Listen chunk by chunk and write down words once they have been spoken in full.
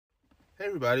Hey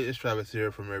everybody, it's Travis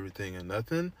here from Everything and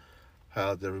Nothing.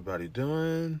 How's everybody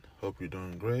doing? Hope you're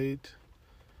doing great.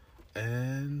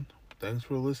 And thanks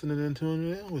for listening and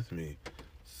tuning in with me.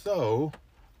 So,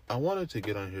 I wanted to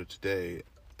get on here today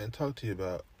and talk to you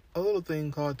about a little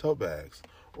thing called tote bags,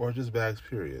 or just bags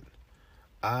period.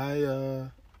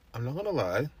 I'm not gonna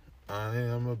lie, I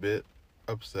am a bit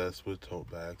obsessed with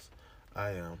tote bags.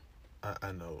 I am.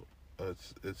 I know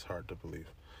it's hard to believe.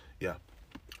 Yeah.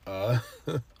 Uh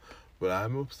But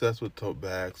I'm obsessed with tote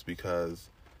bags because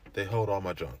they hold all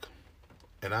my junk.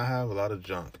 And I have a lot of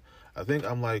junk. I think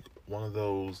I'm like one of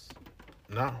those,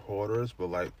 not hoarders, but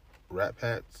like rat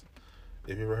packs.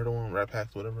 Have you ever heard of one? Rat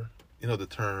packs, whatever. You know the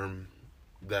term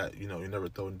that, you never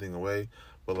throw anything away.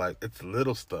 But like, it's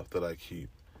little stuff that I keep.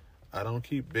 I don't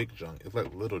keep big junk. It's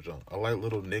like little junk. I like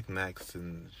little knickknacks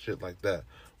and shit like that.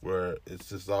 Where it's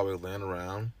just always laying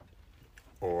around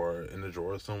or in the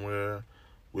drawer somewhere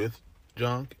with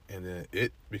junk, and then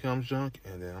it becomes junk,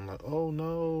 and then I'm like, oh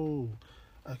no,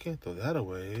 I can't throw that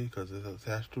away because it's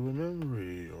attached to a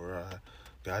memory, or I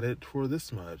got it for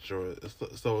this much, or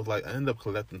so it's like I end up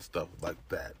collecting stuff like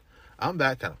that. I'm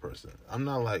that kind of person. I'm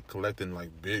not like collecting like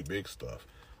big stuff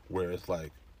where it's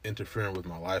like interfering with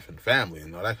my life and family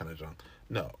and all that kind of junk.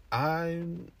 No,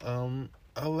 I'm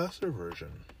a lesser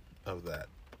version of that,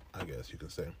 I guess you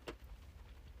could say.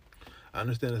 I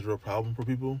understand it's a real problem for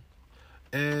people,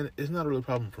 and it's not a real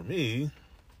problem for me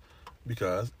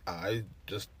because I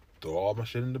just throw all my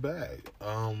shit in the bag.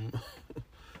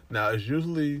 Now it's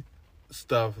usually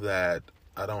stuff that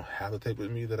I don't have to take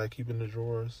with me that I keep in the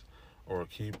drawers or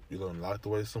keep, locked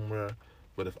away somewhere.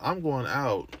 But if I'm going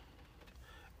out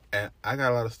and I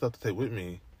got a lot of stuff to take with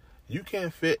me, you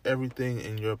can't fit everything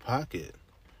in your pocket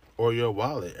or your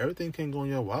wallet. Everything can't go in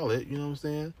your wallet, you know what I'm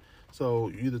saying? So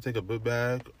you either take a book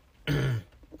bag,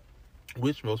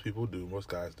 which most people do, most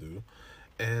guys do,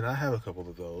 and I have a couple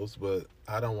of those, but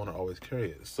I don't want to always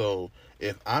carry it. So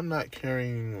if I'm not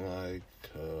carrying like,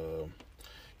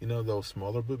 those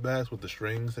smaller book bags with the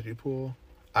strings that you pull,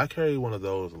 I carry one of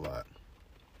those a lot.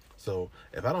 So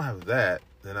if I don't have that,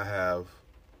 then I have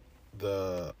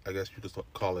I guess you could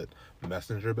call it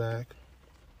messenger bag.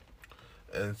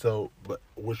 And so, but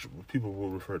which people will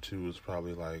refer to as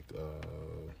probably like,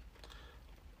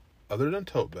 other than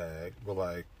tote bag, but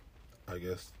like, I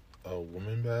guess a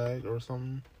woman bag or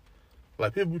something.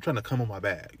 Like, people be trying to come on my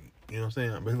bag. You know what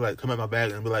I'm saying? But like, come at my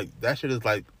bag and be like, that shit is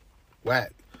like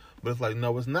whack. But it's like,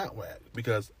 no, it's not whack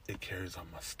because it carries all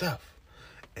my stuff.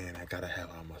 And I gotta have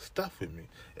all my stuff with me.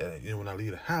 And when I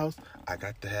leave the house, I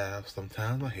got to have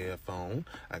sometimes my headphone.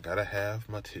 I gotta have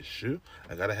my tissue.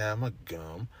 I gotta have my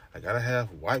gum. I gotta have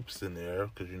wipes in there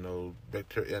because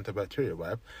antibacterial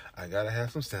wipe. I gotta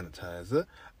have some sanitizer.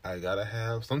 I gotta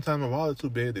have. Sometimes my wallet's too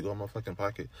big to go in my fucking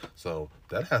pocket, so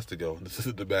that has to go. This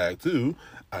is the bag too.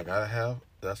 I gotta have.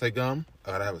 Did I say gum?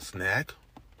 I gotta have a snack.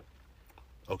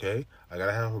 Okay. I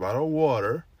gotta have a bottle of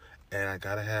water, and I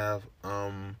gotta have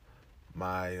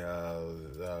my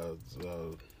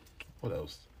what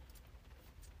else?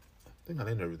 I think I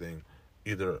named everything.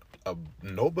 Either a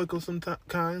notebook of some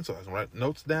kind, so I can write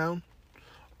notes down,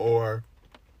 or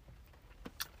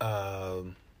my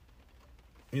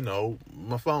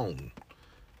phone.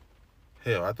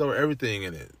 Hell, I throw everything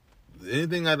in it.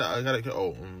 Anything I gotta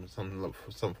something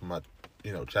for my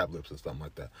chap lips and something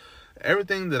like that.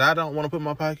 Everything that I don't want to put in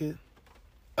my pocket,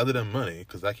 other than money,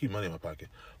 because I keep money in my pocket,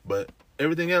 but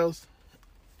everything else,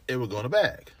 it would go in a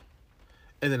bag.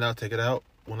 And then I'll take it out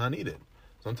when I need it.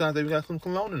 Sometimes they even got some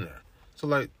cologne in there. So,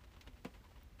 like,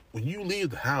 when you leave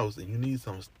the house and you need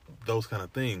those kind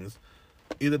of things,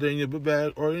 either they're in your book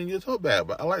bag or in your tote bag.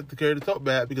 But I like to carry the tote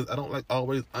bag because I don't like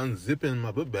always unzipping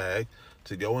my book bag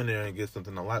to go in there and get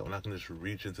something I like when I can just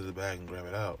reach into the bag and grab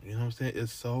it out. You know what I'm saying?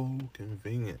 It's so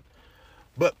convenient.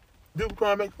 But people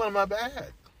try to make fun of my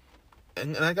bag.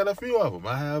 And I got a few of them.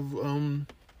 I have, I'm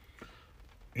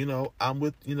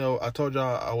with, I told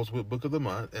y'all I was with Book of the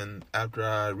Month, and after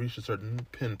I reached a certain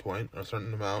pinpoint, or a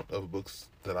certain amount of books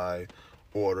that I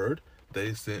ordered,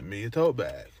 they sent me a tote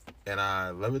bag, and I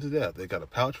love it to death. They got a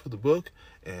pouch for the book,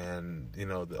 and,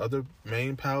 the other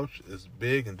main pouch is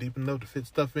big and deep enough to fit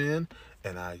stuff in,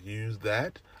 and I use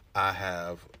that. I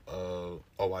have,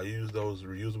 I use those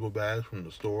reusable bags from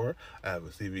the store. I have a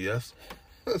CVS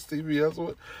a CVS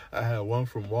one. I had one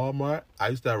from Walmart. I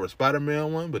used to have a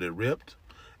Spider-Man one, but it ripped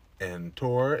and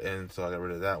tore, and so I got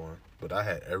rid of that one. But I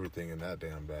had everything in that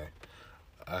damn bag.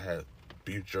 I had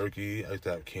beef jerky. I used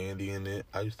to have candy in it.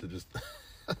 I used to just,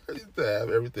 I used to have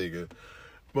everything in.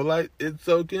 But, like, it's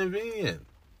so convenient.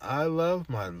 I love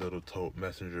my little tote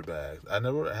messenger bags. I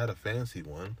never had a fancy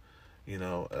one.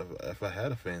 If I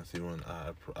had a fancy one,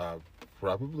 I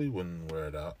probably wouldn't wear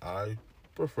it out. I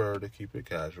prefer to keep it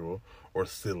casual or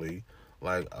silly.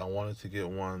 Like, I wanted to get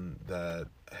one that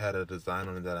had a design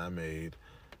on it that I made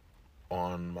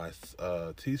on my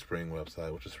Teespring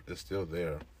website, which is still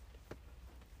there.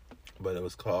 But it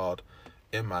was called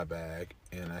In My Bag,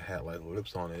 and I had like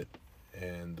lips on it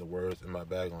and the words In My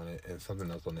Bag on it and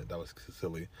something else on it that was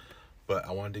silly. But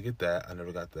I wanted to get that. I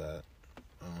never got that.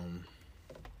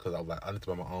 Because I need to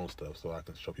buy my own stuff so I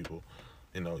can show people,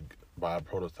 buy a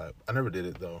prototype. I never did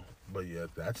it though. But yeah,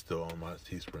 that's still on my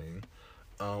Teespring.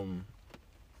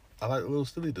 I like little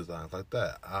silly designs like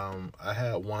that. I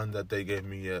had one that they gave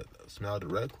me at Smile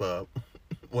Direct Club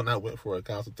when I went for a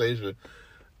consultation,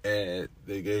 and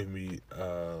they gave me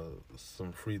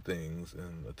some free things,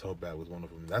 and a tote bag was one of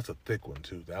them. That's a thick one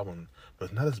too. That one, but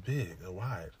it's not as big or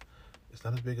wide. It's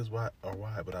not as big as wide,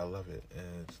 but I love it,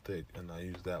 and it's thick, and I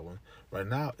use that one. Right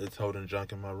now, it's holding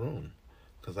junk in my room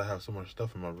because I have so much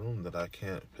stuff in my room that I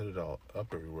can't put it all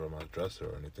up everywhere, my dresser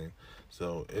or anything.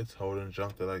 So it's holding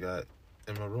junk that I got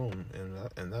in my room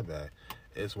in that bag.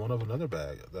 It's one of another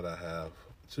bag that I have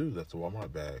too. That's a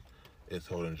Walmart bag. It's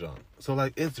holding junk. So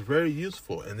like, it's very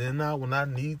useful. And then now when I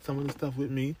need some of the stuff with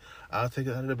me, I'll take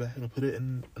it out of the bag and put it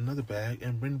in another bag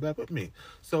and bring it back with me.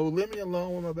 So leave me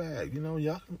alone with my bag.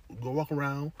 Y'all can go walk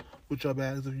around with your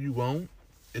bags if you want.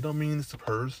 It don't mean it's a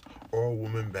purse or a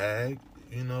woman bag.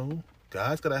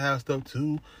 Guys gotta have stuff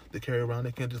too to carry around.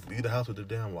 They can't just leave the house with their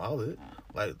damn wallet.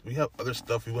 Like, we have other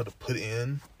stuff we want to put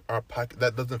in our pocket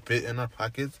that doesn't fit in our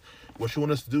pockets. What you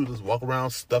want us to do is just walk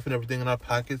around stuffing everything in our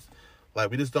pockets? Like,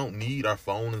 we just don't need our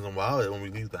phones and wallet when we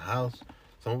leave the house.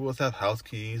 Some of us have house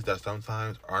keys that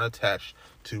sometimes aren't attached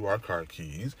to our car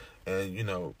keys, and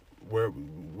where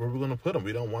we're gonna put them.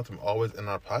 We don't want them always in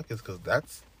our pockets because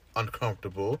that's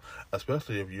uncomfortable,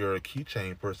 especially if you're a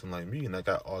keychain person like me and I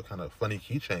got all kind of funny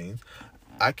keychains.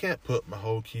 I can't put my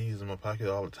whole keys in my pocket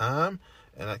all the time,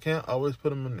 and I can't always put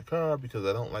them in the car because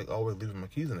I don't like always leaving my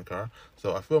keys in the car.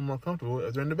 So I feel more comfortable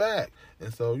if they're in the bag.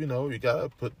 And so, you gotta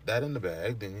put that in the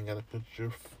bag. Then you gotta put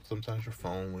sometimes your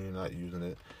phone when you're not using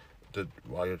it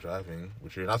while you're driving,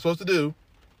 which you're not supposed to do.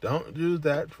 Don't use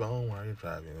that phone while you're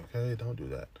driving, okay? Don't do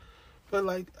that. But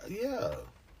like, yeah.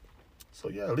 So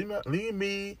yeah, leave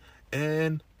me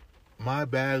and my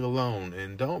bag alone,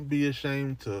 and don't be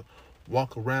ashamed to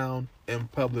walk around in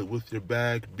public with your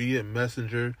bag, be it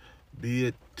messenger, be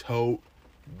it tote,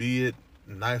 be it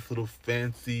nice little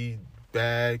fancy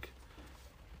bag,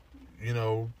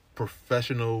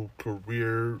 professional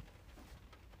career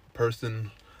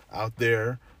person out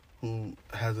there who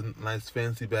has a nice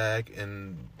fancy bag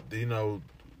and,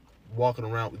 walking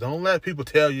around. Don't let people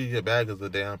tell you your bag is a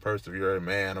damn purse if you're a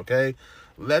man, okay?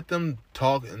 Let them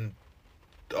talk and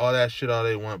all that shit all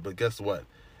they want, but guess what?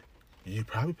 You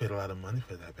probably paid a lot of money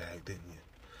for that bag, didn't you?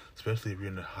 Especially if you're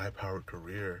in a high-powered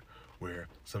career where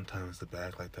sometimes the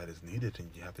bag like that is needed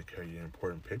and you have to carry your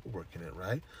important paperwork in it,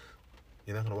 right?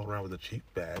 You're not going to walk around with a cheap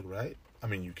bag, right? I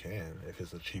mean, you can if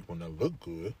it's a cheap one that look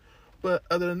good. But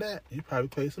other than that, you probably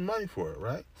paid some money for it,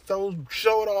 right? So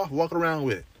show it off, walk around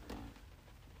with it.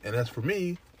 And as for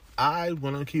me, I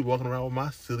want to keep walking around with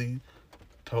my silly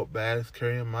tote bags,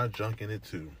 carrying my junk in it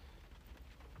too.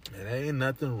 And there ain't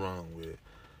nothing wrong with it.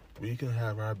 We can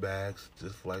have our bags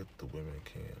just like the women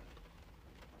can.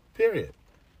 Period.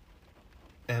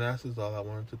 And that's just all I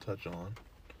wanted to touch on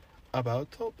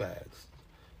about tote bags.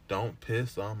 Don't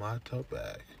piss on my tote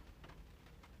bag.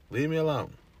 Leave me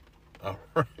alone. All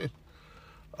right.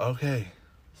 Okay.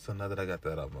 So now that I got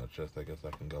that out my chest, I guess I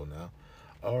can go now.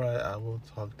 All right. I will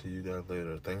talk to you guys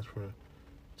later. Thanks for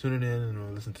tuning in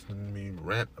and listening to me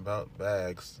rant about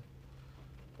bags.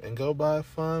 And go buy a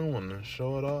fun one and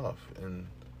show it off. And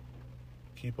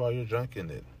keep all your junk in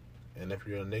it. And if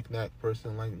you're a knick-knack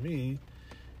person like me,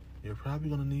 you're probably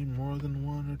going to need more than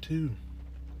one or two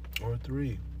or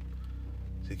three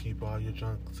to keep all your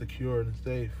junk secure and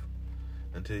safe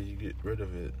until you get rid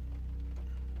of it,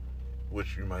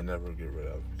 which you might never get rid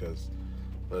of because,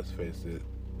 let's face it,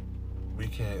 we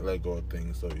can't let go of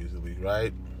things so easily,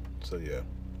 right? So yeah.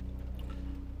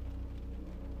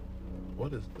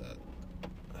 What is that?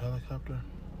 A helicopter?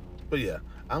 But yeah,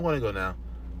 I'm going to go now.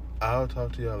 I'll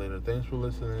talk to y'all later. Thanks for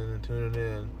listening and tuning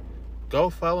in.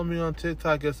 Go follow me on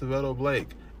TikTok at Saveto Blake.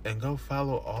 And go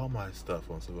follow all my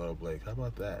stuff on Saveto Blake. How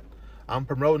about that? I'm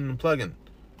promoting and plugging.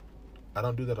 I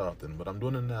don't do that often, but I'm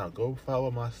doing it now. Go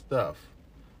follow my stuff.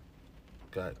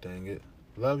 God dang it.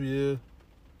 Love you.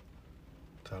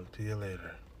 Talk to you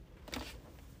later.